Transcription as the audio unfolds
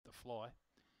fly.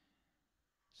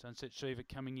 Sunset Shiva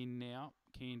coming in now.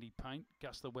 Candy Paint,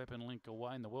 Gus the Weapon link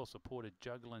away, and the well-supported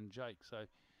Juggling Jake. So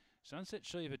Sunset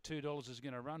Shiva $2 is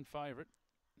going to run favourite,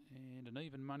 and an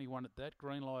even money one at that.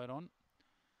 Green light on.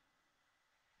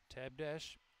 Tab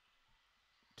Dash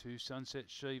to Sunset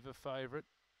Shiva favourite.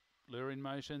 Lure in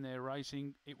motion, they're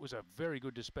racing. It was a very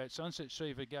good dispatch. Sunset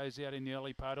Shiva goes out in the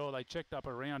early part. Oh, they checked up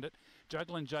around it.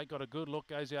 Juggling Jake got a good look,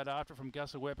 goes out after from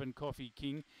Gus the Weapon, Coffee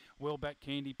King. Well back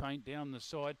Candy Paint down the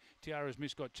side. Tiara's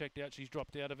Miss got checked out. She's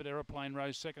dropped out of it. Aeroplane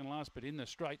Rose second last, but in the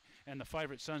straight. And the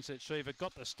favourite Sunset Shiva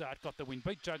got the start, got the win.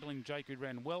 Beat Juggling Jake, who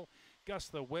ran well. Gus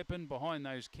the Weapon behind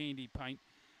those Candy Paint.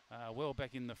 Well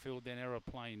back in the field then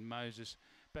Aeroplane Moses.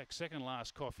 Back second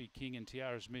last Coffee King and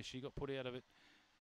Tiara's Miss. She got put out of it